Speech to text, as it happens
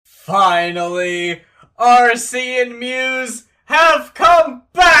Finally, RC and Muse have come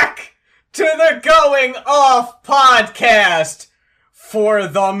back to the Going Off podcast for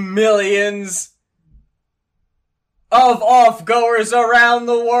the millions of off-goers around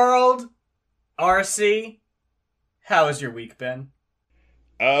the world. RC, how has your week been?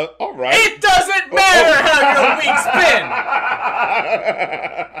 All right. It doesn't matter how your week's been!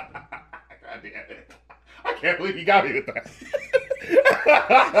 God damn it. I can't believe you got me with that.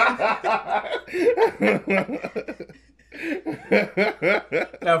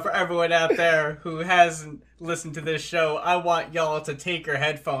 Now, for everyone out there who hasn't listened to this show, I want y'all to take your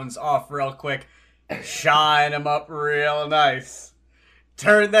headphones off real quick. Shine them up real nice.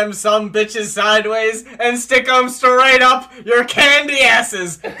 Turn them some bitches sideways and stick them straight up your candy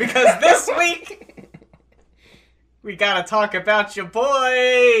asses. Because this week, we gotta talk about your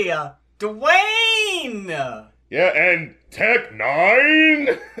boy, Dwayne. Yeah, and Tech 9.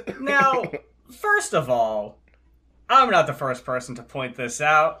 Now, first of all, I'm not the first person to point this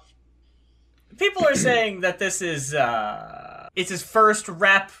out. People are saying that this is, it's his first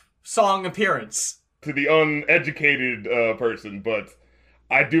rap song appearance. To the uneducated person, but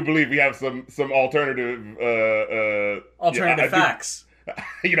I do believe we have some alternative facts.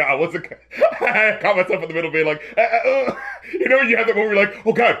 I caught myself in the middle being like, you have that moment where you're like,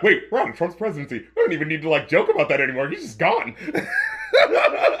 oh god, wait, we're on Trump's presidency. We don't even need to joke about that anymore. He's just gone.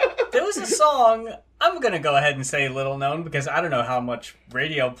 There was a song, I'm gonna go ahead and say little known, because I don't know how much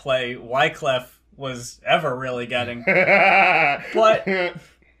radio play Wyclef was ever really getting. But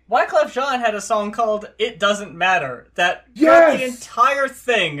Wyclef Jean had a song called It Doesn't Matter, that throughout the entire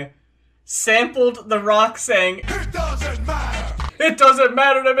thing sampled The Rock saying, "It doesn't matter. It doesn't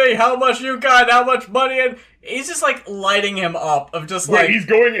matter to me how much you got, how much money," and he's just lighting him up of just he's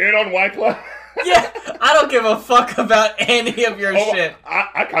going in on Wyclef? Yeah, I don't give a fuck about any of your shit.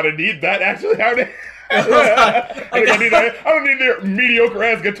 I kind of need that, actually. I don't need their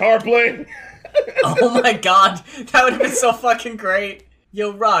mediocre-ass guitar playing. Oh my god, that would have been so fucking great.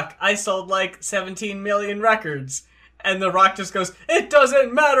 Yo, Rock, I sold 17 million records. And The Rock just goes, "It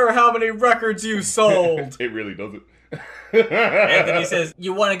doesn't matter how many records you sold." It really doesn't. And then he says,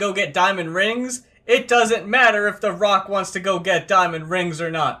 "You want to go get diamond rings? It doesn't matter if The Rock wants to go get diamond rings or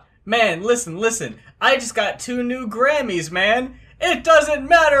not. Man, listen. I just got 2 new Grammys, man. It doesn't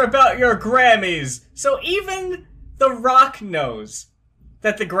matter about your Grammys." So even The Rock knows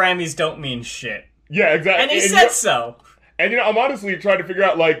that the Grammys don't mean shit. Yeah, exactly. And he said so. And, I'm honestly trying to figure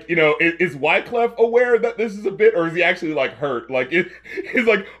out, is Wyclef aware that this is a bit, or is he actually, hurt? He's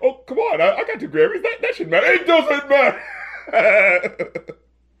like, oh, come on, I got 2 Grammys, that shouldn't matter. It doesn't matter!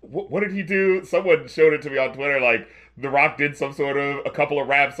 What did he do? Someone showed it to me on Twitter, The Rock did a couple of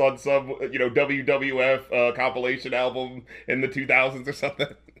raps on some, WWF compilation album in the 2000s or something.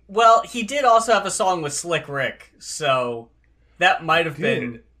 Well, he did also have a song with Slick Rick, so that might have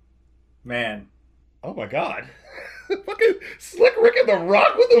been... Man. Oh my god. Fucking Slick Rick and The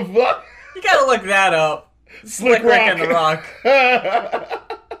Rock? What the fuck? You gotta look that up. Slick Rick and The Rock.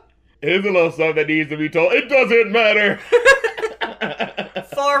 Here's a little something that needs to be told. It doesn't matter.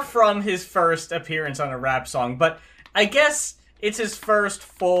 Far from his first appearance on a rap song, but I guess it's his first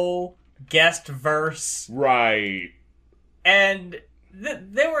full guest verse. Right. And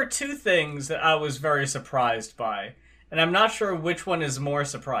there were 2 things that I was very surprised by, and I'm not sure which one is more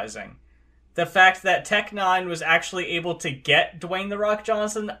surprising. The fact that Tech 9 was actually able to get Dwayne "The Rock"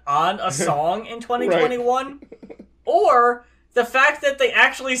 Johnson on a song in 2021, right. Or the fact that they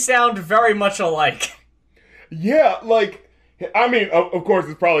actually sound very much alike. Yeah, of course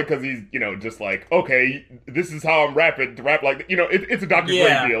it's probably because he's, just okay, this is how I'm rapping, to rap it's a Dr.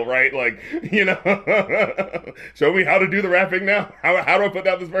 Dre deal, right? Show me how to do the rapping now. How do I put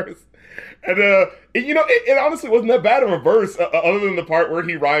down this verse? And, it honestly wasn't that bad of a verse, other than the part where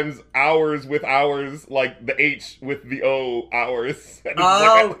he rhymes hours with hours, the H with the O, hours.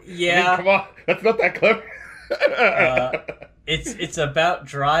 Yeah. Come on, that's not that clever. It's about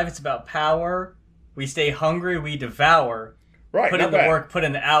drive, it's about power. We stay hungry, we devour. Right, put in the work, put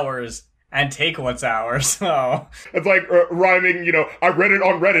in the hours, and take what's ours. Oh. It's rhyming, I read it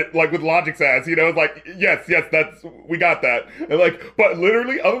on Reddit, with Logic's ass, yes, we got that. And but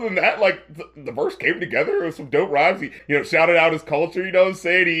literally, other than that, the verse came together with some dope rhymes. He, shouted out his culture,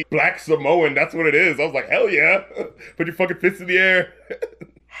 saying he Black Samoan, that's what it is. I was like, hell yeah. Put your fucking fists in the air.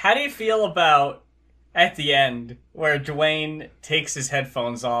 How do you feel about, at the end, where Dwayne takes his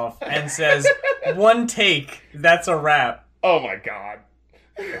headphones off and says, "One take, that's a rap"? Oh my god.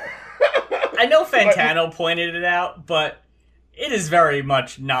 I know Fantano pointed it out, but it is very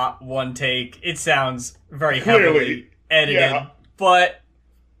much not one take. It sounds very heavily edited, but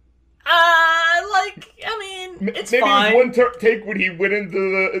like, I mean, it's maybe fine. it was one take when he went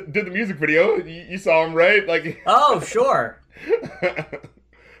into did the music video. You saw him, right? Like, Oh, sure.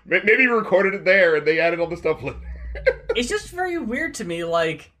 maybe he recorded it there and they added all the stuff later. It's just very weird to me.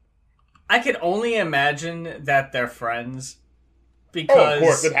 Like, I could only imagine that they're friends. Because... Oh, of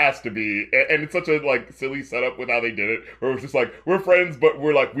course, it has to be. And it's such a, like, silly setup with how they did it, where it was just like, we're friends, but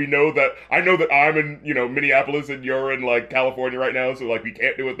we're like, I know that I'm in, Minneapolis and you're in, like, California right now, so, like, we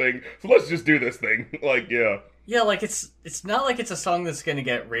can't do a thing, so let's just do this thing. Like, yeah. Yeah, like, it's not like it's a song that's gonna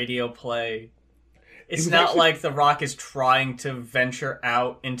get radio play. It's not like The Rock is trying to venture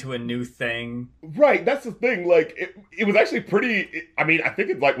out into a new thing. Right, that's the thing. Like, it was actually pretty... I mean, I think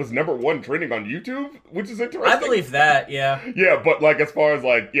it, like, was #1 trending on YouTube, which is interesting. I believe that, yeah. Yeah, but, like, as far as,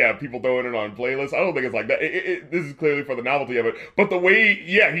 like, yeah, people throwing it on playlists, I don't think it's like that. This is clearly for the novelty of it. But the way,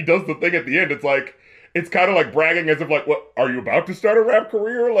 yeah, he does the thing at the end, it's like... It's kind of like bragging as if, like, what, are you about to start a rap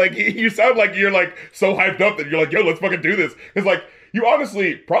career? Like, you sound like you're, like, so hyped up that you're like, yo, let's fucking do this. It's like... You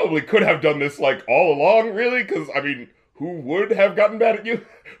honestly probably could have done this, like, all along, really, because, I mean, who would have gotten mad at you?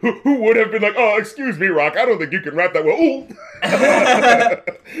 Who would have been like, oh, excuse me, Rock, I don't think you can rap that well. Ooh.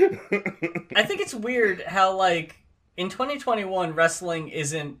 I think it's weird how, like, in 2021, wrestling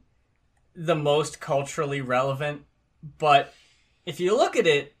isn't the most culturally relevant, but if you look at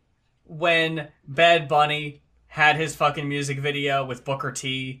it, when Bad Bunny had his fucking music video with Booker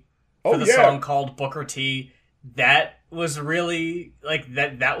T for the song called Booker T, that was really, like,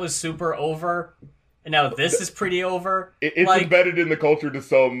 that was super over. And now this is pretty over. It's like, embedded in the culture to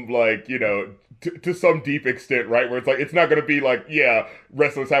some, like, to some deep extent, right? Where it's like, it's not going to be like, yeah,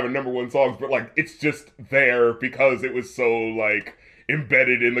 wrestlers having #1 songs, but, like, it's just there because it was so, like,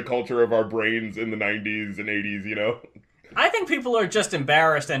 embedded in the culture of our brains in the 90s and 80s, I think people are just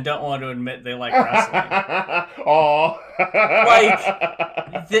embarrassed and don't want to admit they like wrestling. Aww.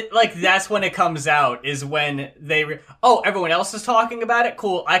 Like, that's when it comes out, is when everyone else is talking about it?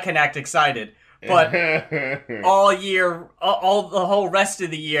 Cool, I can act excited. But all year, all the whole rest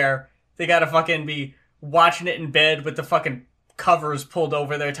of the year, they gotta fucking be watching it in bed with the fucking covers pulled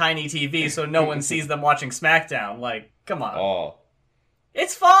over their tiny TV so no one sees them watching SmackDown. Like, come on. Aw.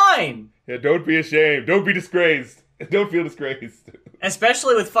 It's fine! Yeah, don't be ashamed. Don't be disgraced. Don't feel disgraced.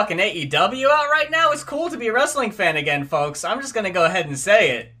 Especially with fucking AEW out right now, it's cool to be a wrestling fan again, folks. I'm just gonna go ahead and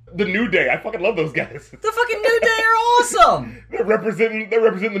say it. The New Day, I fucking love those guys. The fucking New Day are awesome! They're representing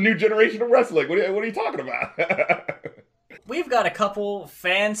the new generation of wrestling. What are you talking about? We've got a couple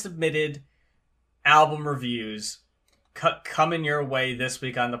fan-submitted album reviews coming your way this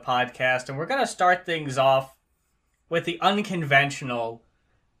week on the podcast, and we're gonna start things off with the unconventional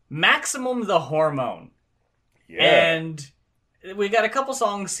Maximum the Hormone. Yeah. And we got a couple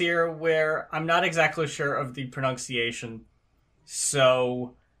songs here where I'm not exactly sure of the pronunciation,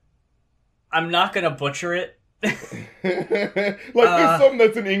 so I'm not gonna butcher it. There's some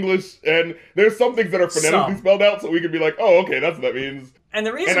that's in English, and there's some things that are phonetically spelled out, so we can be like, oh, okay, that's what that means. And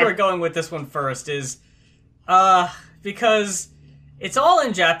the reason we're going with this one first is, because it's all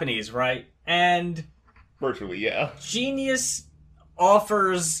in Japanese, right? And... virtually, yeah. Genius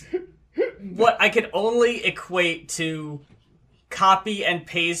offers... what I could only equate to copy and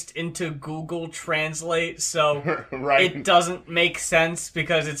paste into Google Translate, so right. It doesn't make sense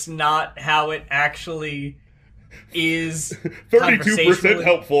because it's not how it actually is. 32%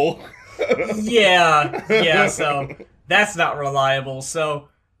 helpful. Yeah, so that's not reliable. So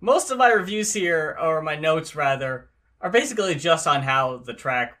most of my reviews here, or my notes rather, are basically just on how the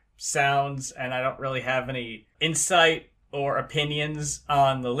track sounds, and I don't really have any insight or opinions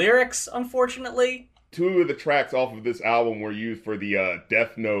on the lyrics, unfortunately. 2 of the tracks off of this album were used for the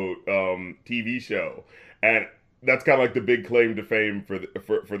Death Note TV show, and that's kind of like the big claim to fame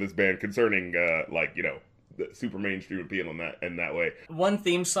for this band concerning the super mainstream appeal in that way. 1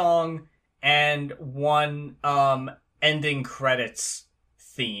 theme song and 1 ending credits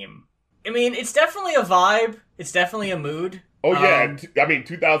theme. I mean, it's definitely a vibe. It's definitely a mood. Oh yeah, I mean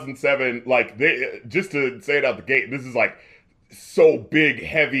 2007. Like just to say it out the gate, this is like so big,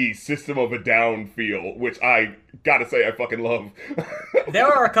 heavy System of a Down feel, which I gotta say I fucking love. There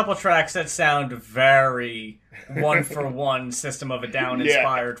are a couple tracks that sound very 1-for-1 System of a Down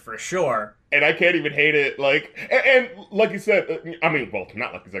inspired for sure. And I can't even hate it, like, and like you said, I mean, well,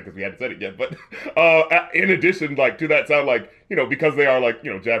 not like you said because we hadn't said it yet, but in addition, like, to that sound, like, because they are, like,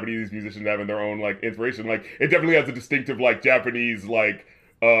 Japanese musicians having their own, like, inspiration, like, it definitely has a distinctive, like, Japanese, like,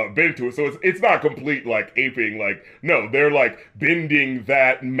 bend to it, so it's not complete, like, aping, like, no, they're, like, bending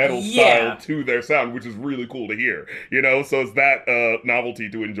that metal style to their sound, which is really cool to hear, so it's that novelty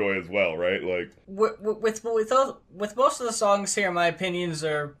to enjoy as well, right, like. With most of the songs here, my opinions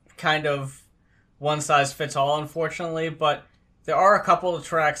are kind of one size fits all, unfortunately, but there are a couple of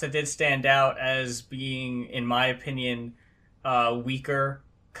tracks that did stand out as being, in my opinion, weaker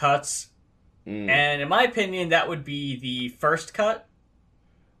cuts. And in my opinion, that would be the first cut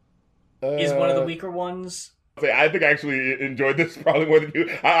is one of the weaker ones. I think I actually enjoyed this probably more than you.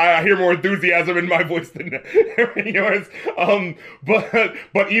 I hear more enthusiasm in my voice than yours.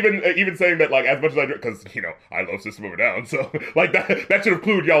 But even saying that, like, as much as I, because I love System of a Down, so like that should have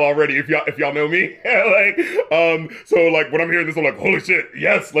clued y'all already if y'all know me. So like when I'm hearing this, I'm like, holy shit,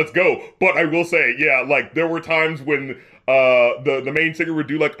 yes, let's go. But I will say, yeah, like there were times when the main singer would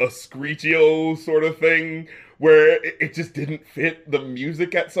do like a screechio sort of thing, where it just didn't fit the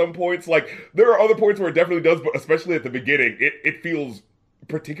music at some points. Like, there are other points where it definitely does, but especially at the beginning, it feels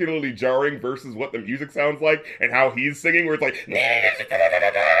particularly jarring versus what the music sounds like and how he's singing, where it's like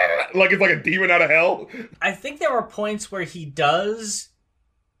it's like a demon out of hell. I think there are points where he does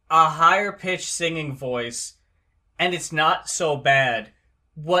a higher pitched singing voice, and it's not so bad.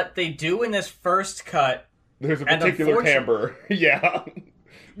 What they do in this first cut... There's a particular timbre. Yeah.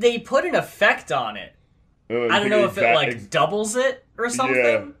 They put an effect on it. I don't know if it doubles it or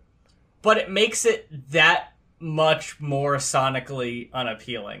something, but it makes it that much more sonically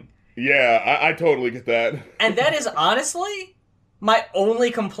unappealing. Yeah, I totally get that. And that is honestly my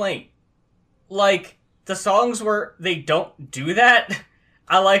only complaint. Like, the songs where they don't do that,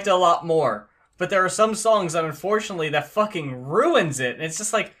 I liked a lot more. But there are some songs that unfortunately that fucking ruins it. And it's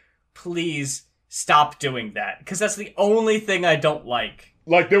just like, please stop doing that. Because that's the only thing I don't like.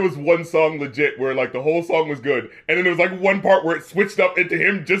 Like, there was one song legit where, like, the whole song was good, and then there was, like, one part where it switched up into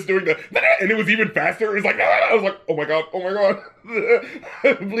him just doing the, and it was even faster. It was like, I was like, oh my god,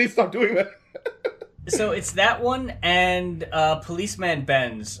 please stop doing that. So it's that one and Policeman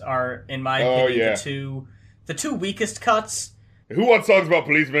Benz are, in my opinion, the two weakest cuts. Who wants songs about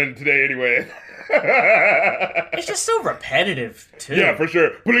policemen today anyway? It's just so repetitive, too. Yeah, for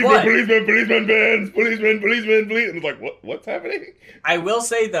sure. Policeman Benz, policeman. And it's like, what's happening? I will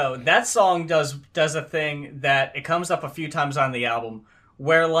say, though, that song does a thing that it comes up a few times on the album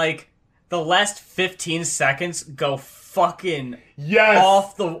where, like, the last 15 seconds go fucking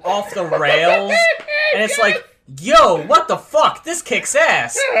off the rails. And it's like, yo, what the fuck? This kicks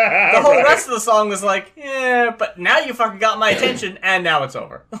ass. The whole rest of the song was like, but now you fucking got my attention, and now it's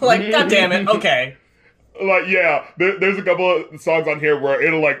over. Like, god damn it, okay. Like, yeah, there's a couple of songs on here where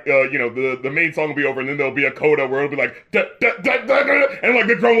it'll, like, the main song will be over, and then there'll be a coda where it'll be like, da, da, da, da, da, and, like,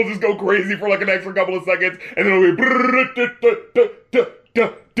 the drum will just go crazy for, like, an extra couple of seconds, and then it'll be, da, da, da, da,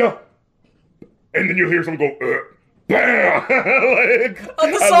 da, da, and then you'll hear someone go, bam!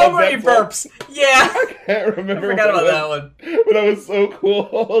 The song where he burps. Yeah. I can't remember. I forgot about that one. But that was so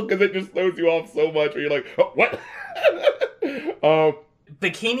cool, because it just throws you off so much, where you're like, oh, what?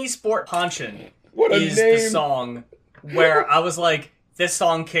 Bikini Sport Ponchin' What a is name. the song where I was like, this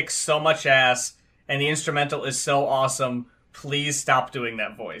song kicks so much ass, and the instrumental is so awesome. Please stop doing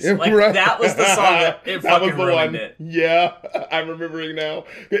that voice. Like, right. That was the song that it fucking ruined it. Yeah, I'm remembering now.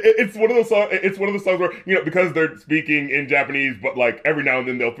 It's one of those songs. It's one of the songs where, because they're speaking in Japanese, but like every now and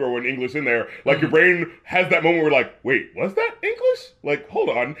then they'll throw in English in there. Like your brain has that moment where like, wait, was that English? Like, hold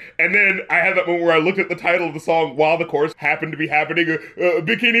on. And then I had that moment where I looked at the title of the song while the chorus happened to be happening,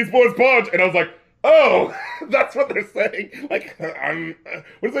 Bikini Sports Punch, and I was like, oh, that's what they're saying. Like,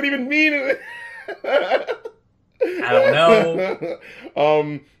 what does that even mean? I don't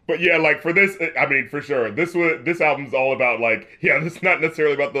know. But yeah, like for this, I mean, for sure, this album's all about like, it's not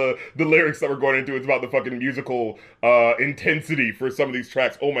necessarily about the lyrics that we're going into. It's about the fucking musical intensity for some of these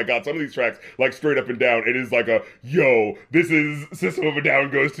tracks. Oh my god, some of these tracks, like straight up and down, it is like a, yo, this is System of a Down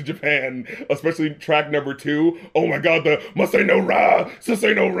goes to Japan, especially track number 2. Oh my god, the Masai no Ra,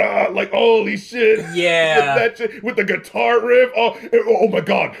 Sasai no Ra, like holy shit. Yeah. That shit, with the guitar riff. Oh my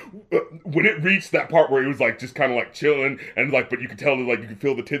god. When it reached that part where it was like just kind of like chilling and like, but you could tell that like you could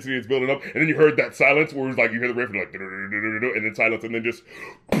feel the intensity it's building up, and then you heard that silence where it was like you hear the riff and like and then silence and then just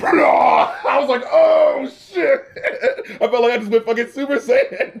I was like, oh shit. I felt like I just went fucking Super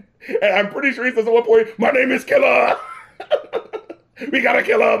Saiyan, and I'm pretty sure he says at one point, my name is Killer. We gotta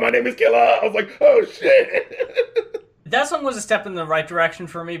kill her. My name is Killer. I was like, oh shit. That song was a step in the right direction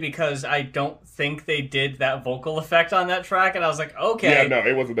for me because I don't think they did that vocal effect on that track, and I was like, okay. Yeah, no,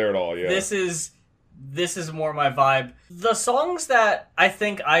 it wasn't there at all, yeah. This is more my vibe. The songs that I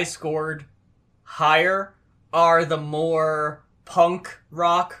think I scored higher are the more punk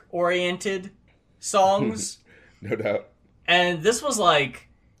rock oriented songs. No doubt. And this was like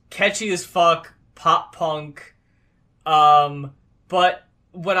catchy as fuck, pop punk. But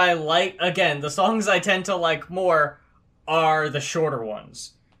what I like, again, the songs I tend to like more are the shorter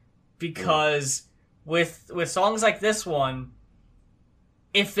ones, because with songs like this one,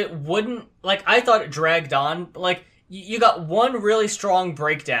 if it wouldn't, like, I thought it dragged on. Like, you got one really strong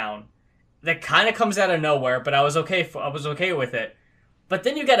breakdown that kind of comes out of nowhere, but I was okay with it. But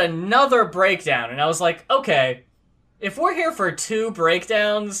then you get another breakdown, and I was like, okay, if we're here for 2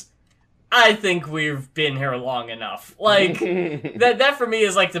 breakdowns, I think we've been here long enough. Like, that for me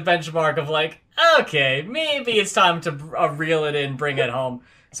is like the benchmark of like, okay, maybe it's time to reel it in, bring it home.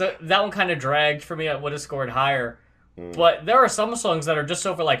 So that one kind of dragged for me. I would have scored higher. But there are some songs that are just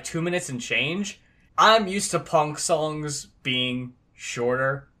over like 2 minutes and change. I'm used to punk songs being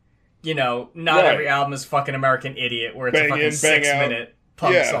shorter. You know, not every album is fucking American Idiot where it's a fucking 6-minute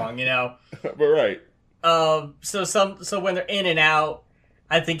punk song, you know? But right. So when they're in and out,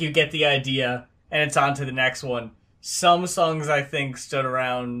 I think you get the idea, and it's on to the next one. Some songs I think stood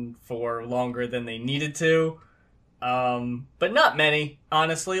around for longer than they needed to, but not many,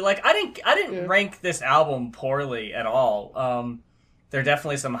 honestly. Like I didn't rank this album poorly at all. There are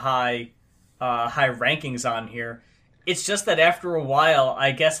definitely some high rankings on here. It's just that after a while,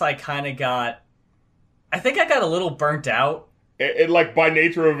 I guess I got a little burnt out. And like by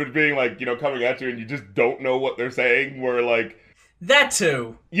nature of it being like, you know, coming at you and you just don't know what they're saying, where like that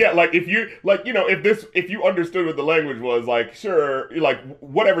too. Yeah, like if you like, you know, if you understood what the language was, like sure, like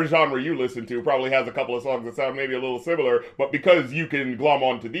whatever genre you listen to probably has a couple of songs that sound maybe a little similar, but because you can glom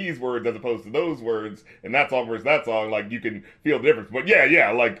onto these words as opposed to those words, and that song versus that song, like you can feel the difference. But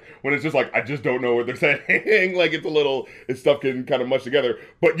yeah, like when it's just like I just don't know what they're saying, like it's stuff can kind of mush together.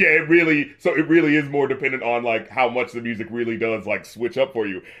 But yeah, it really is more dependent on like how much the music really does like switch up for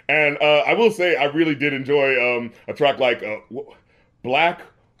you. And I will say I really did enjoy a track like Black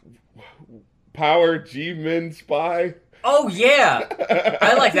Power G-Men Spy. Oh yeah,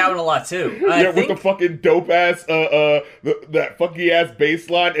 I like that one a lot too. With the fucking dope ass, that funky ass bass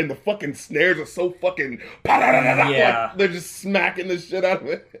line, and the fucking snares are so fucking like they're just smacking the shit out of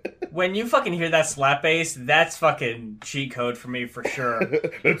it. When you fucking hear that slap bass, that's fucking cheat code for me for sure.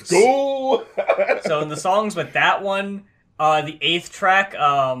 Let's go. So in the songs with that one, the 8th track,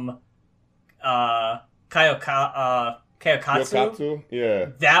 Kayokatsu, yeah.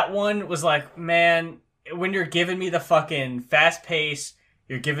 That one was like, man, when you're giving me the fucking fast pace,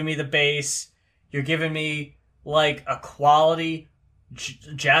 you're giving me the bass, you're giving me like a quality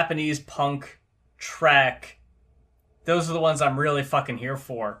Japanese punk track, those are the ones I'm really fucking here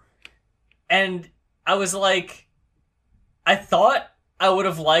for. And I was like, I thought I would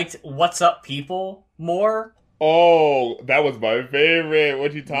have liked What's Up People more. Oh, that was my favorite.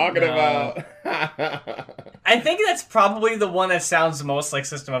 What you talking about? I think that's probably the one that sounds most like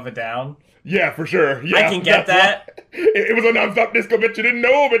System of a Down. Yeah, for sure. Yeah, I can get that. It was a non-stop disco, but you didn't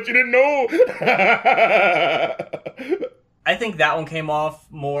know. I think that one came off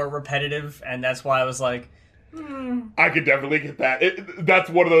more repetitive, and that's why I was like, I could definitely get that.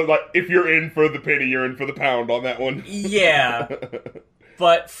 That's one of those, like, if you're in for the penny, you're in for the pound on that one. Yeah.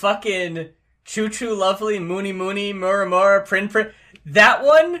 But fucking Choo Choo Lovely, Moony Moony, Mura Mura, Prin Prin, that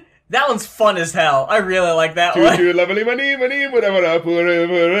one's fun as hell. I really like that one. Choo Choo Lovely, money, whatever.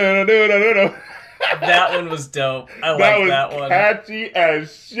 That one was dope. I like that one. Catchy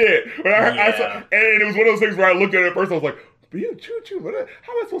as shit. When I saw, and it was one of those things where I looked at it at first, I was like, choo choo, how am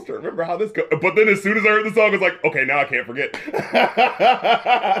I supposed to remember how this goes? But then as soon as I heard the song, I was like, okay, now I can't forget.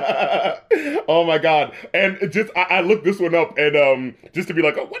 Oh my god. And I looked this one up, and just to be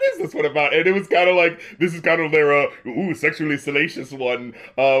like, oh, what is this one about? And it was kind of like, this is kind of their sexually salacious one.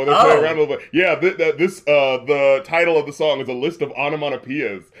 They're playing around a little bit. Yeah, the title of the song is a list of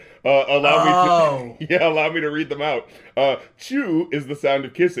onomatopoeias. Allow me to read them out. Chew is the sound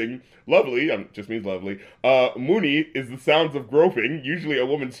of kissing. Lovely, just means lovely. Muni is the sounds of groping, usually a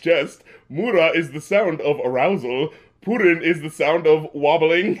woman's chest. Mura is the sound of arousal. Purin is the sound of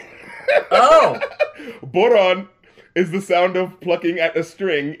wobbling. Oh! Boran is the sound of plucking at a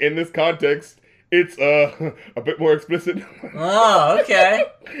string. In this context, it's a bit more explicit. Oh, okay.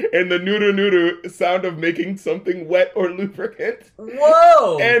 And the nuru sound of making something wet or lubricant.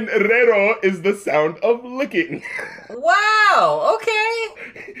 Whoa! And rero is the sound of licking. Wow, okay.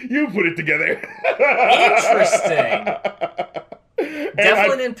 You put it together. Interesting.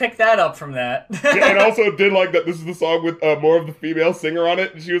 Definitely didn't pick that up from that. And also did like that this is the song with more of the female singer on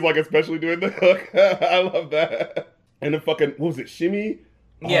it. And she was like especially doing the hook. I love that. And then fucking, what was it, Shimmy?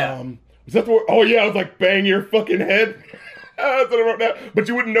 Yeah. Was that the word? Oh yeah, I was like, bang your fucking head. That's what I wrote down. But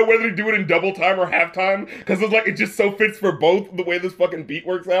you wouldn't know whether to do it in double time or half time. Because it's like, it just so fits for both the way this fucking beat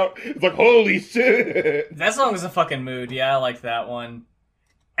works out. It's like, holy shit. That song is a fucking mood. Yeah, I like that one.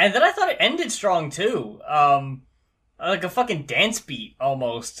 And then I thought it ended strong too. like a fucking dance beat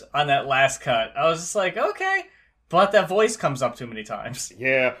almost on that last cut. I was just like, okay, but that voice comes up too many times.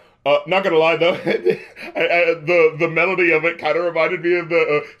 Yeah. Not gonna lie though, the melody of it kind of reminded me of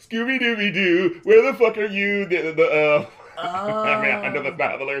the Scooby Dooby Doo. Where the fuck are you? I mean, I know that's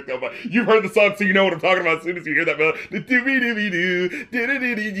not how the lyrics go, but you've heard the song, so you know what I'm talking about as soon as you hear that melody. The Dooby Dooby Doo, doo,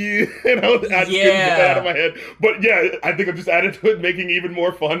 and I just couldn't get that out of my head. But yeah, I think I just added to it, making even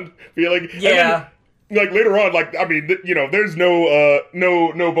more fun feeling. Yeah. Like later on, like I mean, you know, there's no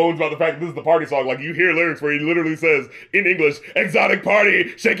bones about the fact that this is the party song. Like you hear lyrics where he literally says in English, "Exotic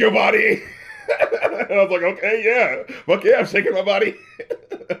party, shake your body," and I was like, okay, yeah, fuck yeah, I'm shaking my body.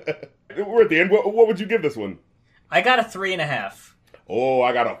 We're at the end. What would you give this one? I got a 3.5. Oh,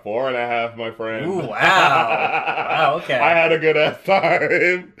 I got a 4.5, my friend. Ooh, wow. Wow, okay. I had a good ass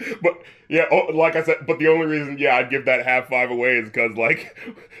time. But, yeah, like I said, but the only reason, yeah, I'd give that 5 away is because, like,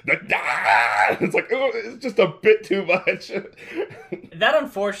 it's like, it's just a bit too much. That,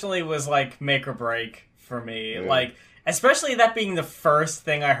 unfortunately, was, like, make or break for me. Yeah. Like, especially that being the first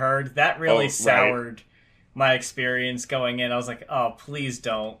thing I heard, that really soured my experience going in. I was like, oh, please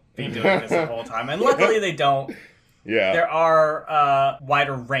don't be doing this the whole time. And luckily they don't. Yeah. There are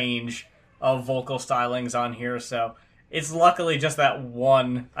wider range of vocal stylings on here, so it's luckily just that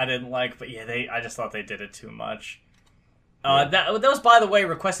one I didn't like, but yeah, I just thought they did it too much. That was, by the way,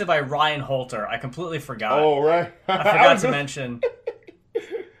 requested by Ryan Holter. I completely forgot. Oh, right. I forgot to mention.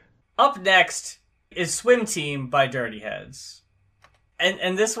 Up next is Swim Team by Dirty Heads.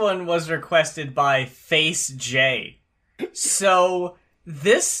 And this one was requested by Face J. So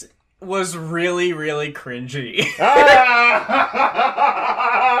this was really, really cringy. Comes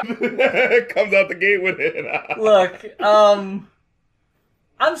out the gate with it. Look, I'm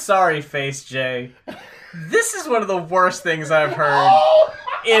sorry, Face J. This is one of the worst things I've heard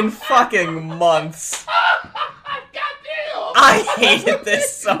in fucking months. I hated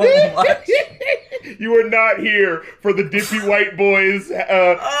this so much. You are not here for the dippy white boys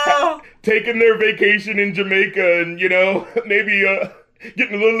taking their vacation in Jamaica and, you know, maybe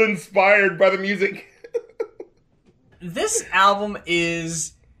getting a little inspired by the music. This album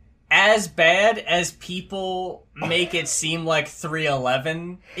is as bad as people make it seem like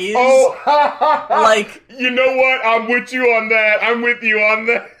 311 is. Oh, like, you know what? I'm with you on that. I'm with you on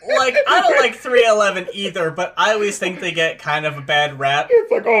that. Like, I don't like 311 either, but I always think they get kind of a bad rap.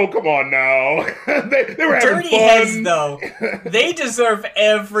 It's like, oh, come on now. they were having Dirty fun. Heads, though, they deserve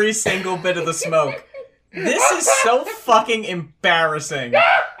every single bit of the smoke. This is so fucking embarrassing.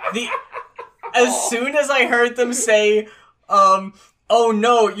 As soon as I heard them say, oh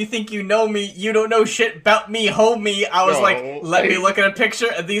no, you think you know me, you don't know shit about me, homie, I was like, let me look at a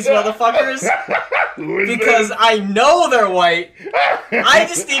picture of these motherfuckers, because I know they're white. I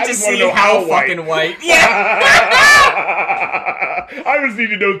just need to see how fucking white. Yeah! I just need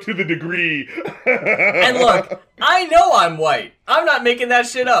to know to the degree. And look, I know I'm white. I'm not making that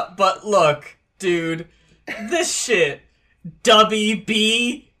shit up, but look, dude, this shit,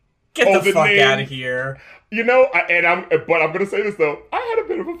 WB, get the fuck out of here. You know, but I'm gonna say this though. I had a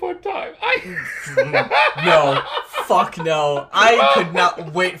bit of a fun time. No, fuck no. I could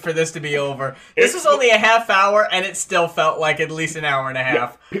not wait for this to be over. This was only a half hour, and it still felt like at least an hour and a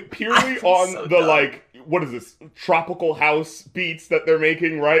half. Yeah, purely on so the dumb. Like, what is this? Tropical house beats that they're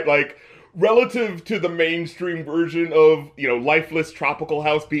making, right? Like, relative to the mainstream version of, you know, lifeless tropical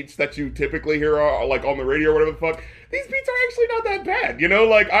house beats that you typically hear, like on the radio or whatever the fuck. These beats are actually not that bad, you know?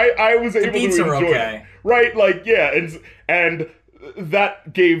 Like, I was able to enjoy it. Right? Like, yeah, and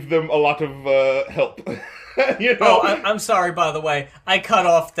that gave them a lot of help. You know? Oh, I'm sorry, by the way. I cut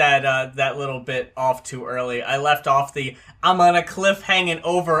off that little bit off too early. I left off the, I'm on a cliff hanging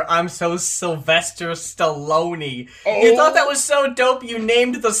over, I'm so Sylvester Stallone. Oh. You thought that was so dope, you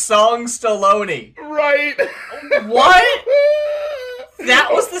named the song Stallone. Right. What? That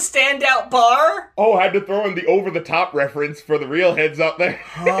was the standout bar? Oh, I had to throw in the over-the-top reference for the real heads out there.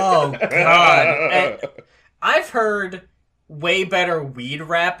 Oh, God. And I've heard way better weed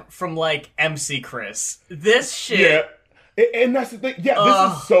rap from, like, MC Chris. This shit... Yeah, and that's the thing. Yeah,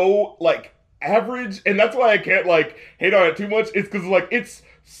 this is so, like, average, and that's why I can't, like, hate on it too much. It's because, like, it's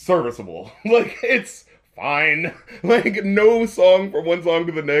serviceable. Like, it's fine. Like, no song from one song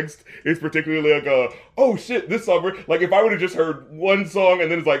to the next is particularly like oh shit, this song, like, if I would have just heard one song and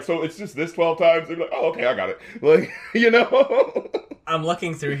then it's like, so it's just this 12 times, and like, oh, okay, I got it. Like, you know? I'm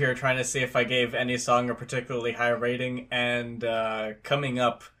looking through here trying to see if I gave any song a particularly high rating, and coming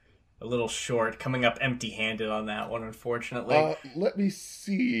up a little short, coming up empty-handed on that one, unfortunately. Let me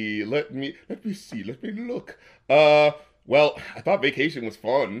see. Let me look. Well, I thought Vacation was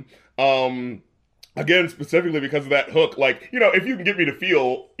fun. Again, specifically because of that hook, like, if you can get me to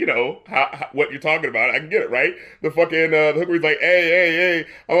feel, what you're talking about, I can get it, right? The fucking, the hook where he's like, hey,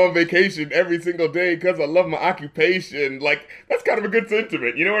 I'm on vacation every single day because I love my occupation. Like, that's kind of a good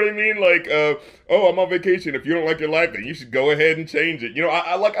sentiment, you know what I mean? Like, oh, I'm on vacation. If you don't like your life, then you should go ahead and change it.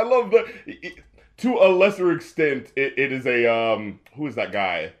 I love to a lesser extent, it is a, who is that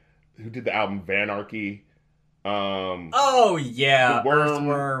guy who did the album Vanarchy? Oh yeah, the worm,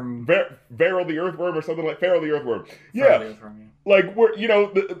 Earthworm, Pharaoh the Earthworm, or something like Pharaoh the Earthworm. Pharaoh the Earthworm, yeah. Like where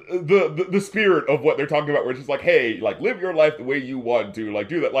the spirit of what they're talking about, where it's just like, hey, like live your life the way you want to, like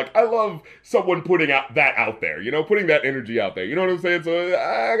do that. Like I love someone putting that out there, putting that energy out there. You know what I'm saying? So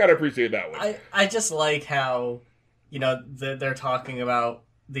I gotta appreciate that one. I just like how, they're talking about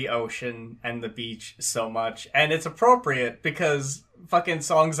the ocean and the beach so much, and it's appropriate because fucking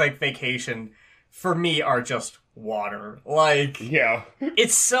songs like Vacation, for me, are just water. Like, yeah,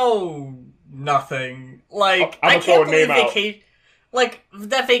 it's so nothing. Like, I can't believe like,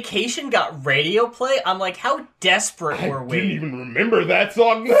 that Vacation got radio play. I'm like, how desperate were we? I didn't even remember that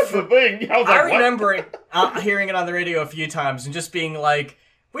song. That's the thing. I remember hearing it on the radio a few times and just being like,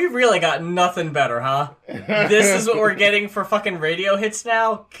 we really got nothing better, huh? This is what we're getting for fucking radio hits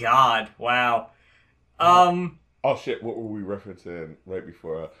now? God, wow. Oh shit, what were we referencing right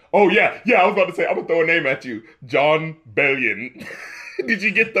before? Oh yeah, I was about to say, I'm gonna throw a name at you. John Bellion. Did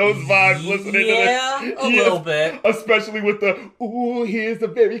you get those vibes listening to this? Yeah, a little bit. Especially with the, ooh, here's a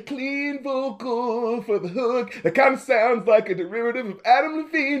very clean vocal for the hook. That kind of sounds like a derivative of Adam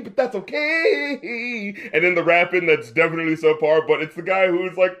Levine, but that's okay. And then the rapping that's definitely subpar, but it's the guy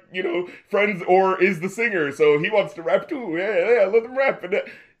who's like, friends or is the singer, so he wants to rap too. Yeah, let him rap.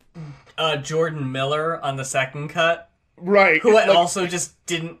 Jordan Miller on the second cut. Right. Who I also just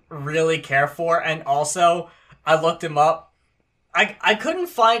didn't really care for, and also, I looked him up. I couldn't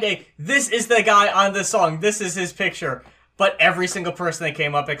find this is the guy on this song, this is his picture, but every single person that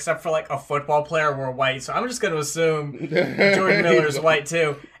came up, except for, like, a football player, were white, so I'm just gonna assume Jordan Miller's white,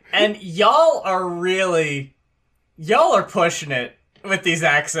 too. And y'all are pushing it with these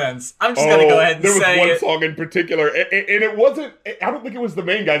accents. I'm just gonna go ahead and say it. There was one song in particular, and it wasn't, I don't think it was the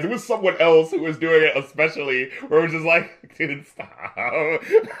main guys, it was someone else who was doing it especially, where it was just like, dude, stop.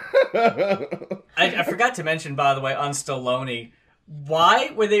 I forgot to mention, by the way, on Stallone,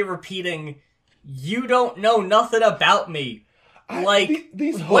 why were they repeating, you don't know nothing about me? Like,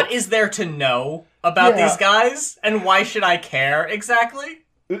 what is there to know about these guys? And why should I care, exactly?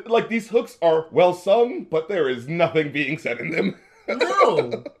 Like, these hooks are well sung, but there is nothing being said in them.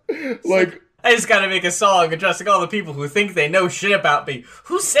 No. Like, I just gotta make a song addressing all the people who think they know shit about me.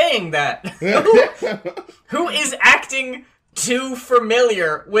 Who's saying that? Who is acting too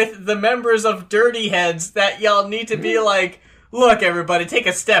familiar with the members of Dirty Heads that y'all need to be like, look, everybody, take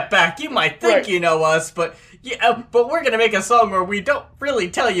a step back. You might think you know us, but we're gonna make a song where we don't really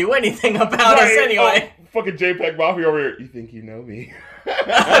tell you anything about us anyway. Oh, fucking JPEG Mafia over here. You think you know me?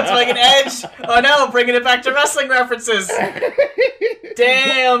 That's like an edge. Oh no, bringing it back to wrestling references.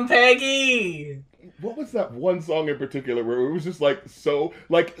 Damn, Peggy. What was that one song in particular where it was just like so,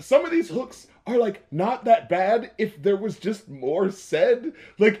 like some of these hooks are like not that bad if there was just more said.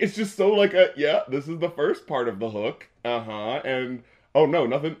 Like it's just so like this is the first part of the hook. And oh no,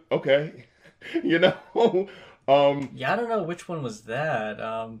 nothing. Okay. Yeah, I don't know which one was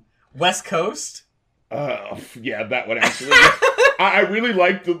that. West Coast? Yeah, that one actually. I really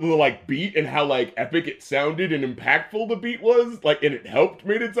liked the like beat and how like epic it sounded and impactful the beat was. Like, and it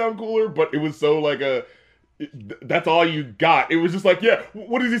made it sound cooler, but it was so like that's all you got. It was just like, yeah,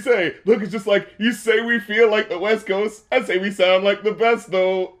 what does he say? Look, it's just like, you say we feel like the West Coast, I say we sound like the best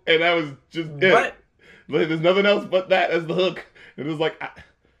though. And that was just it. What? Like, there's nothing else but that as the hook. And it was like,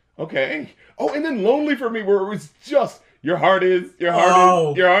 okay. Oh, and then Lonely for Me, where it was just, your heart is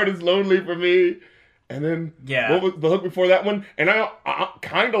lonely for me. And then, what was the hook before that one? And I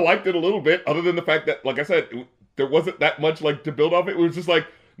kind of liked it a little bit, other than the fact that, like I said, there wasn't that much like to build off it. It was just like,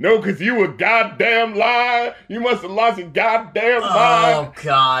 no, because you a goddamn lie. You must have lost your goddamn mind. Oh,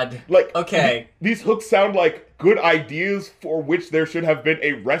 God. Like, okay. These hooks sound like good ideas for which there should have been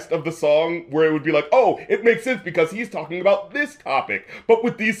a rest of the song where it would be like, oh, it makes sense because he's talking about this topic. But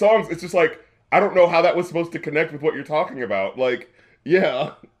with these songs, it's just like, I don't know how that was supposed to connect with what you're talking about. Like,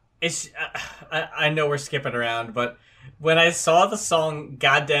 yeah. It's, I know we're skipping around, but when I saw the song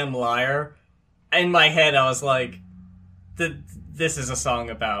Goddamn Liar, in my head I was like, this is a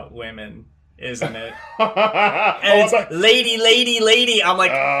song about women, isn't it? And it's lady, lady, lady. I'm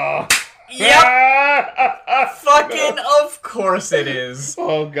like, Yep. Fucking of course it is.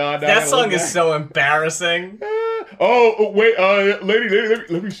 Oh god, that song is so embarrassing. Wait, lady,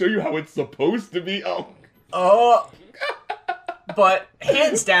 let me show you how it's supposed to be. But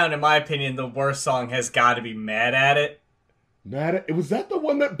hands down, in my opinion, the worst song has got to be Mad at It. Was that the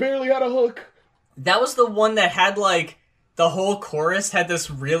one that barely had a hook? That was the one that had, like, the whole chorus had this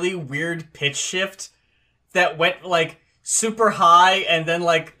really weird pitch shift that went, like, super high and then,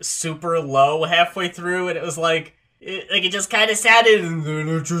 like, super low halfway through, and it was like, it just kind of sounded, and then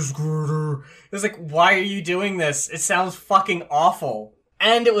it just grew. It was like, why are you doing this? It sounds fucking awful.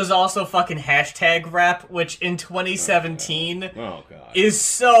 And it was also fucking hashtag rap, which in 2017 is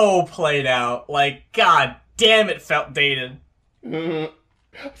so played out. Like, god damn, it felt dated.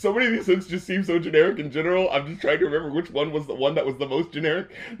 So many of these songs just seem so generic in general. I'm just trying to remember which one was the one that was the most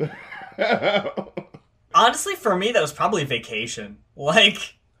generic. Honestly, for me, that was probably Vacation.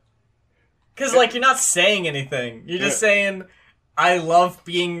 Like, because, like, you're not saying anything. You're just saying, I love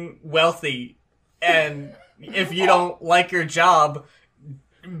being wealthy, and if you don't like your job,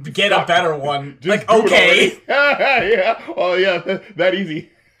 get a better one. Just like, okay. Yeah. Oh, yeah. That easy.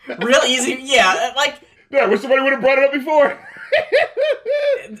 Real easy. Yeah. Like. Yeah, I wish somebody would have brought it up before.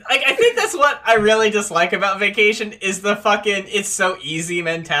 I think that's what I really dislike about Vacation is the fucking it's so easy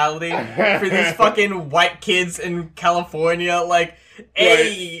mentality for these fucking white kids in California. Like,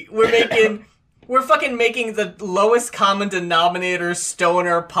 hey, we're fucking making the lowest common denominator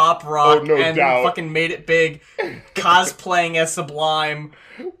stoner pop rock and fucking made it big, cosplaying as Sublime.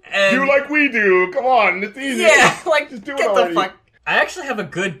 And do like we do. Come on, it's easy. Yeah, like just do get it already. The fuck. I actually have a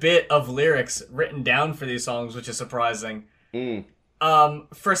good bit of lyrics written down for these songs, which is surprising.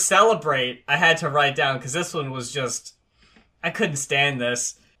 For Celebrate, I had to write down, because this one was just, I couldn't stand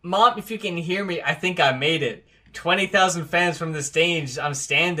this. Mom, if you can hear me, I think I made it. 20,000 fans from the stage I'm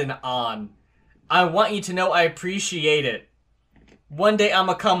standing on. I want you to know I appreciate it. One day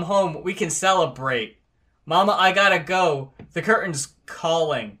I'ma come home, we can celebrate. Mama, I gotta go. The curtain's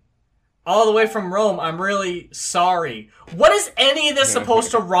calling. All the way from Rome, I'm really sorry. What is any of this supposed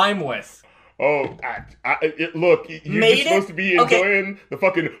to rhyme with? Oh, look, you're just supposed to be enjoying the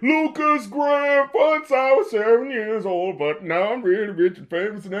fucking Lucas Graham once I was 7 years old, but now I'm really rich and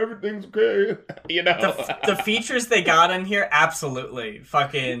famous and everything's okay. You know? The features they got in here, absolutely.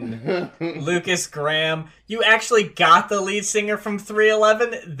 Fucking Lucas Graham. You actually got the lead singer from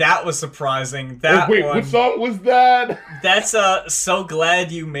 311? That was surprising. That wait, one. What song was that? That's So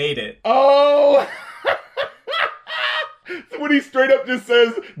Glad You Made It. Oh! So when he straight up just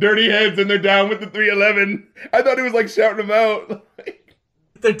says dirty heads and they're down with the 311, I thought he was like shouting them out.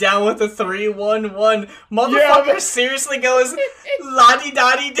 They're down with the 311. Motherfucker seriously goes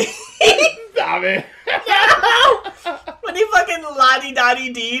la-di-da-di-dee. Stop it. No! When he fucking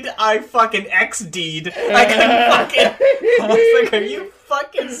la-di-da-di-deed, I fucking X-deed. I was like, are you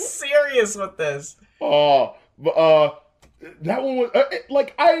fucking serious with this? Oh, that one was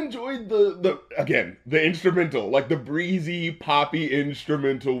like I enjoyed the instrumental, like the breezy poppy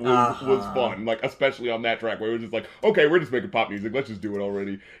instrumental was fun, like especially on that track where it was just like, okay, we're just making pop music, let's just do it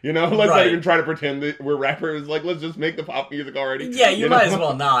already, you know, let's not even try to pretend that we're rappers, like let's just make the pop music already. Yeah, you might as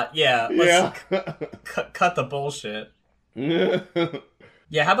well not. Yeah, let's cut the bullshit. Yeah,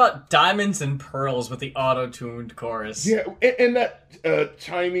 how about Diamonds and Pearls with the auto-tuned chorus? Yeah, and that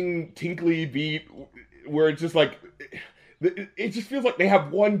chiming, tinkly beat where it's just like. It just feels like they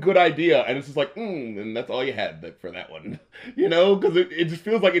have one good idea, and it's just like, and that's all you had for that one. You know? Because it just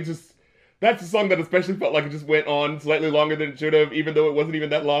feels like that's a song that especially felt like it just went on slightly longer than it should have, even though it wasn't even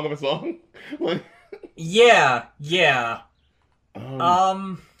that long of a song. Like, yeah.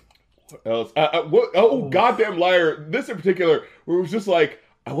 What else? Goddamn Liar. This in particular, where it was just like,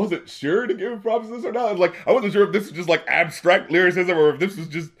 I wasn't sure to give props to this or not. Like, I wasn't sure if this was just like abstract lyricism or if this was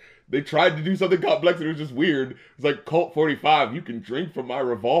just they tried to do something complex and it was just weird. It's like Colt 45, you can drink from my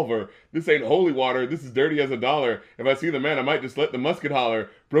revolver. This ain't holy water, this is dirty as $1. If I see the man, I might just let the musket holler.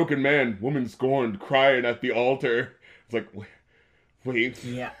 Broken man, woman scorned, crying at the altar. It's like, wait.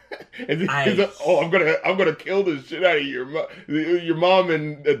 Yeah. I'm gonna kill the shit out of your mom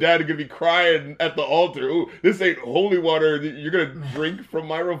and dad are gonna be crying at the altar. Ooh, this ain't holy water. You're gonna drink from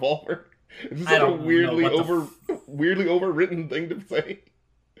my revolver. It's just like a weirdly overwritten thing to say.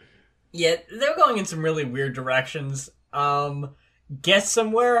 Yeah, they're going in some really weird directions. Get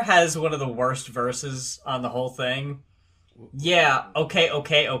Somewhere has one of the worst verses on the whole thing. Yeah, okay.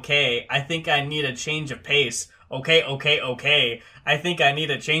 I think I need a change of pace. Okay. I think I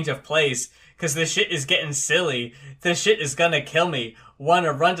need a change of place. Cause this shit is getting silly. This shit is gonna kill me.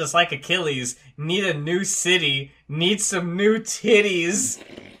 Wanna run just like Achilles. Need a new city. Need some new titties.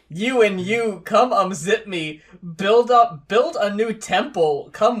 You and you, come unzip me. Build a new temple.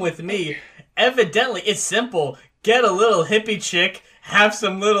 Come with me. Evidently, it's simple. Get a little hippie chick. Have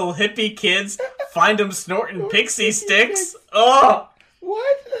some little hippie kids. Find them snorting pixie sticks. Oh!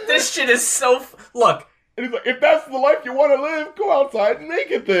 What? This shit is so... Look. And he's like, if that's the life you want to live, go outside and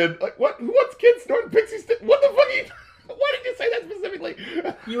make it then. Like, what? Who wants kids snorting pixie sticks? What the fuck are you... Why did you say that specifically?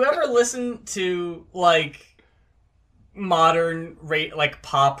 You ever listen to, like, modern, like,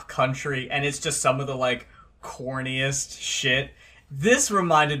 pop country, and it's just some of the, like, corniest shit? This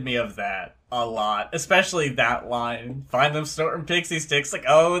reminded me of that a lot. Especially that line. Find them snorting pixie sticks. Like,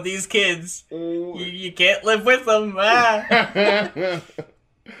 oh, these kids. You can't live with them. Ah.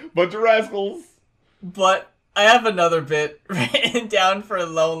 Bunch of rascals. But I have another bit written down for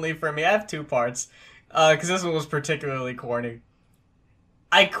Lonely for me. I have two parts. Because this one was particularly corny.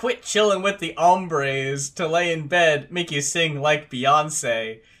 I quit chilling with the hombres to lay in bed, make you sing like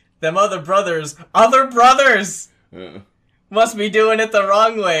Beyonce. Them other brothers must be doing it the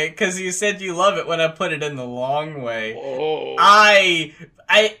wrong way, because you said you love it when I put it in the long way. Oh. I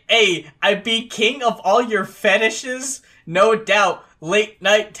be king of all your fetishes? No doubt, late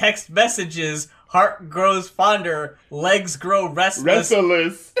night text messages, heart grows fonder, legs grow restless.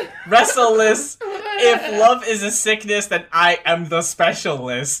 If love is a sickness, then I am the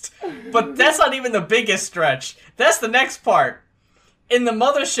specialist. But that's not even the biggest stretch. That's the next part. In the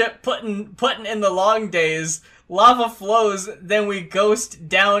mothership, putting in the long days, lava flows, then we ghost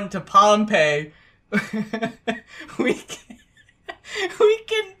down to Pompeii. we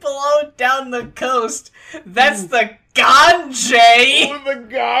can blow down the coast. That's the Ganje! Oh, the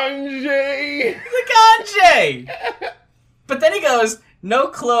Ganje! The Ganje! But then he goes, no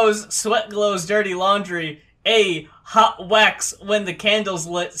clothes, sweat glows, dirty laundry. Hot wax when the candle's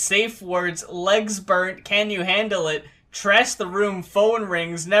lit. Safe words, legs burnt, can you handle it? Trash the room, phone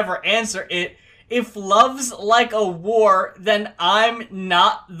rings, never answer it. If love's like a war, then I'm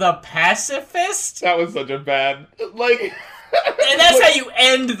not the pacifist? That was such a bad, like... And that's how you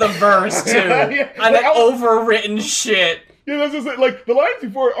end the verse, too. Yeah, on like, that overwritten shit. Yeah, that's just it. Like, the lines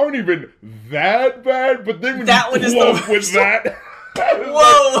before aren't even that bad, but then when that you one is blow the up with that...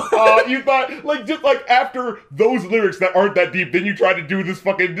 Whoa! Like, you thought, like, just like after those lyrics that aren't that deep, then you try to do this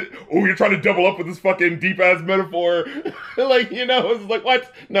fucking, you're trying to double up with this fucking deep-ass metaphor. Like, you know, it's like,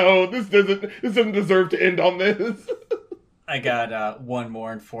 what? No, this doesn't deserve to end on this. I got one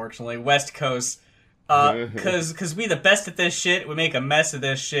more, unfortunately. West Coast. Cause we the best at this shit, we make a mess of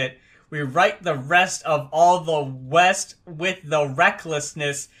this shit. We write the rest of all the West with the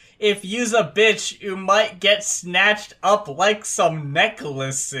recklessness. If you's a bitch, you might get snatched up like some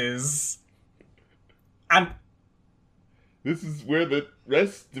necklaces. This is where the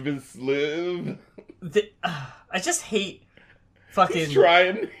rest of us live. I just hate fucking... He's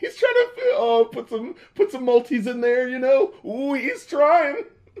trying to put some multis in there, you know? Ooh, he's trying.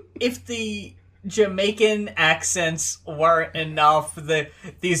 If the Jamaican accents weren't enough,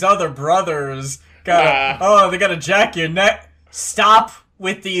 these other brothers they gotta jack your neck. Stop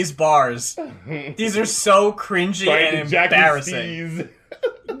with these bars. These are so cringy and embarrassing.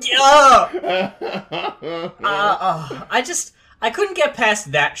 Yeah. I couldn't get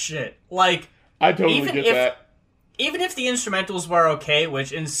past that shit. Like, I totally get that. Even if the instrumentals were okay,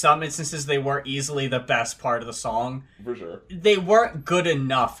 which in some instances they were easily the best part of the song, for sure, they weren't good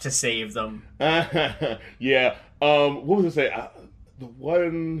enough to save them. Yeah. What was I say? The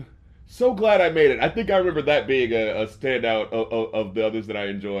one. So glad I made it. I think I remember that being a standout of the others that I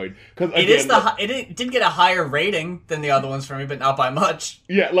enjoyed. Because it did get a higher rating than the other ones for me, but not by much.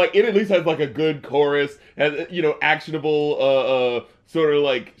 Yeah, like it at least has like a good chorus, has, you know, actionable sort of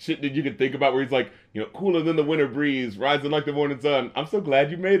like shit that you can think about. Where he's like, you know, cooler than the winter breeze, rising like the morning sun. I'm so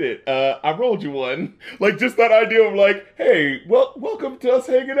glad you made it. I rolled you one. Like, just that idea of like, hey, well, welcome to us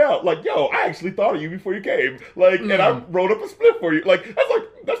hanging out. Like, yo, I actually thought of you before you came. Like, and I rolled up a split for you. Like,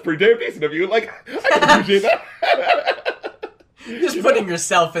 that's pretty damn decent of you. Like, I can appreciate that. Just putting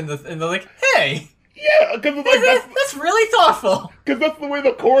yourself in the like, hey. Yeah, because like that's really thoughtful. Because that's the way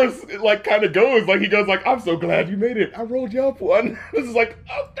the chorus like kind of goes. Like he goes like, "I'm so glad you made it. I rolled you up one." This is like,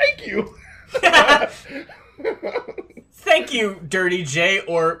 "Oh, thank you." Thank you, Dirty J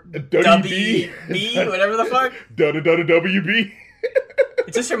or WB, whatever the fuck. WB.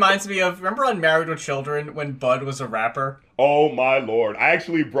 It just reminds me of, remember on Married with Children when Bud was a rapper? Oh my lord! I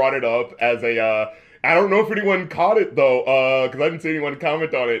actually brought it up as a. I don't know if anyone caught it though, because I didn't see anyone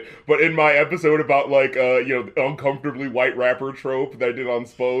comment on it. But in my episode about like you know, the uncomfortably white rapper trope that I did on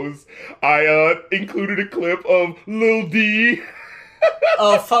Spose, I included a clip of Lil D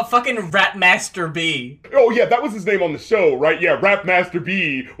Oh, fucking Rap Master B. Oh yeah, that was his name on the show, right? Yeah, Rap Master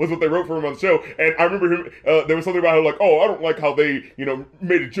B was what they wrote for him on the show. And I remember him, there was something about him like, oh, I don't like how they,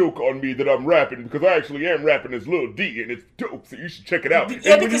 made a joke on me that I'm rapping, because I actually am rapping as Lil D, and it's dope, so you should check it out.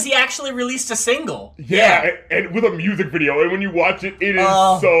 Yeah, because he actually released a single. Yeah. And with a music video, and when you watch it, it is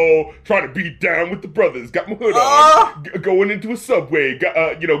so trying to be down with the brothers, got my hood on, going into a subway,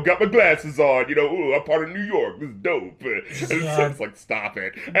 got my glasses on, ooh, I'm part of New York, this is dope. Yeah. It's like, stop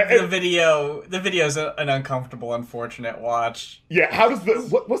it. The video's an uncomfortable, unfortunate watch. Yeah, how does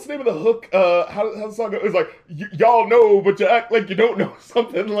what's the name of the hook? How the song go? It's like, y'all know, but you act like you don't know,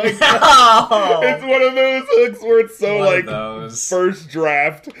 something like that. It's one of those hooks where it's so first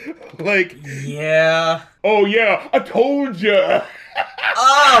draft. Like, yeah. Oh yeah, I told ya.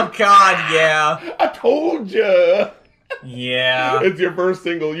 Oh god, yeah. I told ya. Yeah. It's your first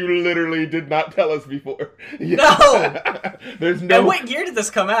single. You literally did not tell us before. Yeah. No! There's no... And what year did this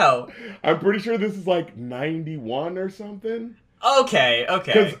come out? I'm pretty sure this is like 91 or something. Okay.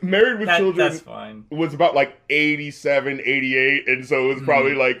 Because Married with Children that's fine. Was about like 87, 88, and so it was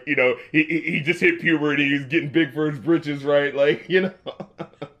probably like, he just hit puberty, he was getting big for his britches, right? Like,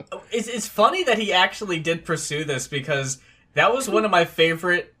 It's funny that he actually did pursue this, because that was one of my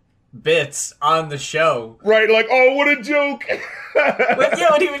favorite bits on the show. Right, like, oh, what a joke!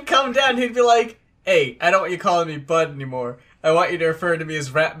 when he would come down, he'd be like, hey, I don't want you calling me Bud anymore. I want you to refer to me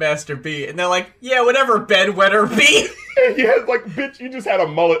as Rap Master B. And they're like, yeah, whatever, bedwetter B. Yeah, like, bitch, you just had a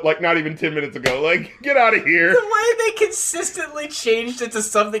mullet, like, not even 10 minutes ago. Like, get out of here. The way they consistently changed it to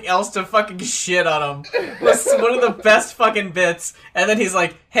something else to fucking shit on him was one of the best fucking bits. And then he's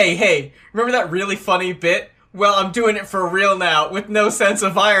like, hey, remember that really funny bit? Well, I'm doing it for real now, with no sense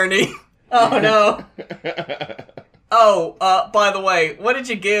of irony. Oh, no. Oh, by the way, what did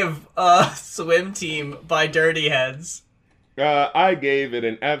you give Swim Team by Dirty Heads? I gave it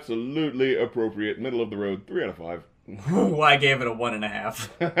an absolutely appropriate middle-of-the-road 3 out of 5. Ooh, I gave it a 1.5.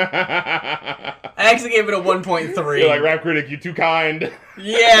 I actually gave it a 1.3. You're like, Rap Critic, you too kind.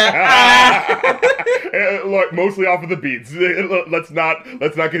 Yeah. Look, mostly off of the beats. Let's not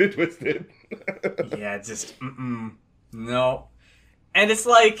get it twisted. Yeah, just no. And it's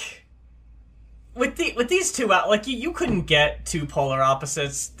like with these two out, like you couldn't get two polar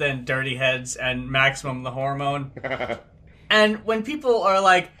opposites than Dirty Heads and Maximum the Hormone. And when people are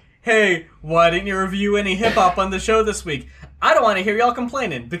like, hey, why didn't you review any hip-hop on the show this week? I don't want to hear y'all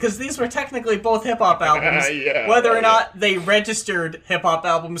complaining, because these were technically both hip-hop albums, whether or not they registered hip-hop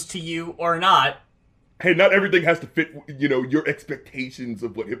albums to you or not. Hey, not everything has to fit, your expectations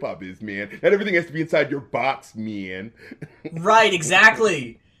of what hip-hop is, man. Not everything has to be inside your box, man. Right,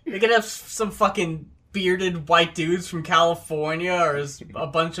 exactly. They could have some fucking bearded white dudes from California, or a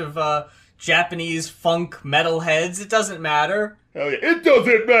bunch of Japanese funk metal heads. It doesn't matter. Hell yeah. It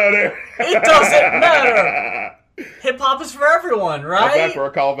doesn't matter. It doesn't matter. Hip-hop is for everyone, right? How's that for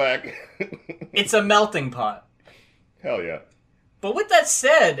a callback? It's a melting pot. Hell yeah. But with that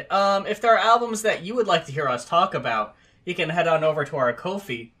said, if there are albums that you would like to hear us talk about, you can head on over to our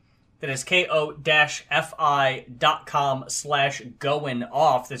Ko-fi. That is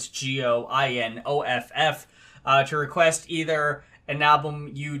ko-fi.com/goinoff. That's GOINOFF. To request either an album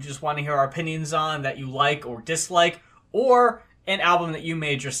you just want to hear our opinions on that you like or dislike, or an album that you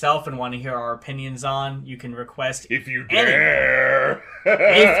made yourself and want to hear our opinions on. You can request if you dare.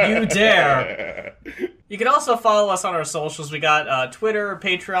 If you dare. You can also follow us on our socials. We got Twitter,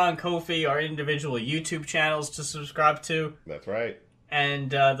 Patreon, Ko-fi, our individual YouTube channels to subscribe to. That's right.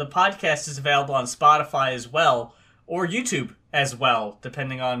 And the podcast is available on Spotify as well, or YouTube as well,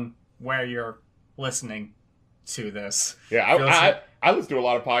 depending on where you're listening to this. Yeah, I listen to a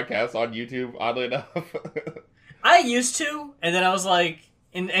lot of podcasts on YouTube, oddly enough. I used to, and then I was like,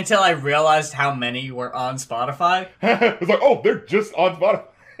 until I realized how many were on Spotify. It's like, oh, they're just on Spotify.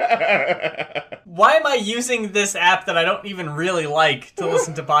 Why am I using this app that I don't even really like to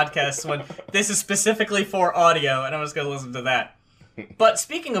listen to podcasts when this is specifically for audio, and I'm just going to listen to that? But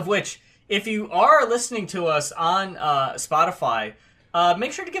speaking of which, if you are listening to us on Spotify,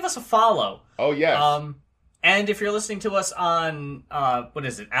 make sure to give us a follow. Oh, yes. And if you're listening to us on,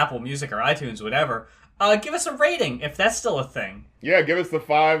 Apple Music or iTunes, whatever, give us a rating, if that's still a thing. Yeah, give us the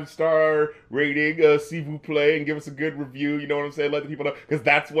 5-star rating, s'il vous plaît, and give us a good review, you know what I'm saying? Let the people know, because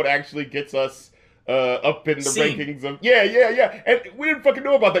that's what actually gets us up in the rankings of... Yeah. And we didn't fucking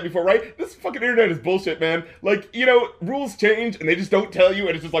know about that before, right? This fucking internet is bullshit, man. Like, rules change, and they just don't tell you,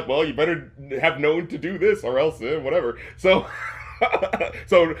 and it's just like, well, you better have known to do this, or else, whatever. So...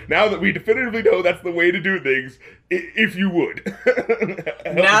 So now that we definitively know that's the way to do things, if you would.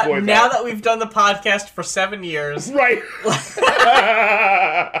 Now that we've done the podcast for 7 years. Right.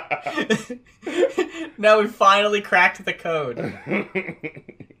 Now we've finally cracked the code.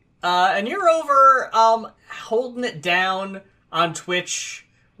 And you're over holding it down on Twitch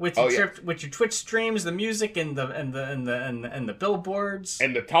with your with your Twitch streams, the music and the billboards.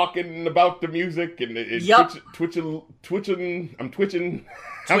 And the talking about the music and twitching. I'm twitching.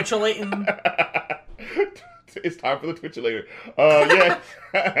 Twitchulating. It's time for the Twitchulator. Yeah.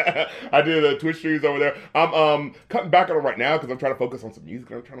 I did Twitch streams over there. I'm cutting back on it right now because I'm trying to focus on some music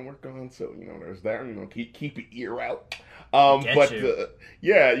I'm trying to work on. So, there's that. Keep your ear out.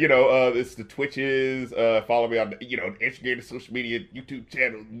 It's the Twitches. Follow me on, Instagram, social media, YouTube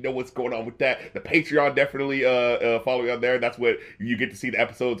channel. You know what's going on with that. The Patreon, definitely follow me on there. That's what you get to see the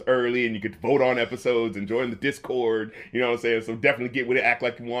episodes early, and you get to vote on episodes and join the Discord. You know what I'm saying? So definitely get with it. Act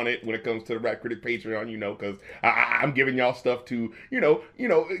like you want it when it comes to the Rap Critic Patreon. Because I'm giving y'all stuff to,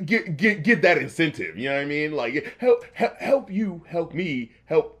 get that incentive. You know what I mean? Like help me.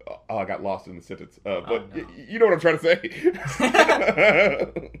 Help. Oh, I got lost in the sentence. You know what I'm trying to say.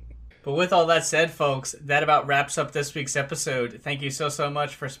 But with all that said, folks, that about wraps up this week's episode. Thank you so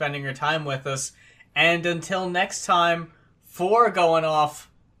much for spending your time with us. And until next time, for Going Off,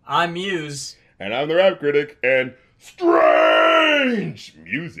 I'm Muse. And I'm the Rap Critic. And strange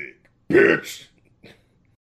music, bitch.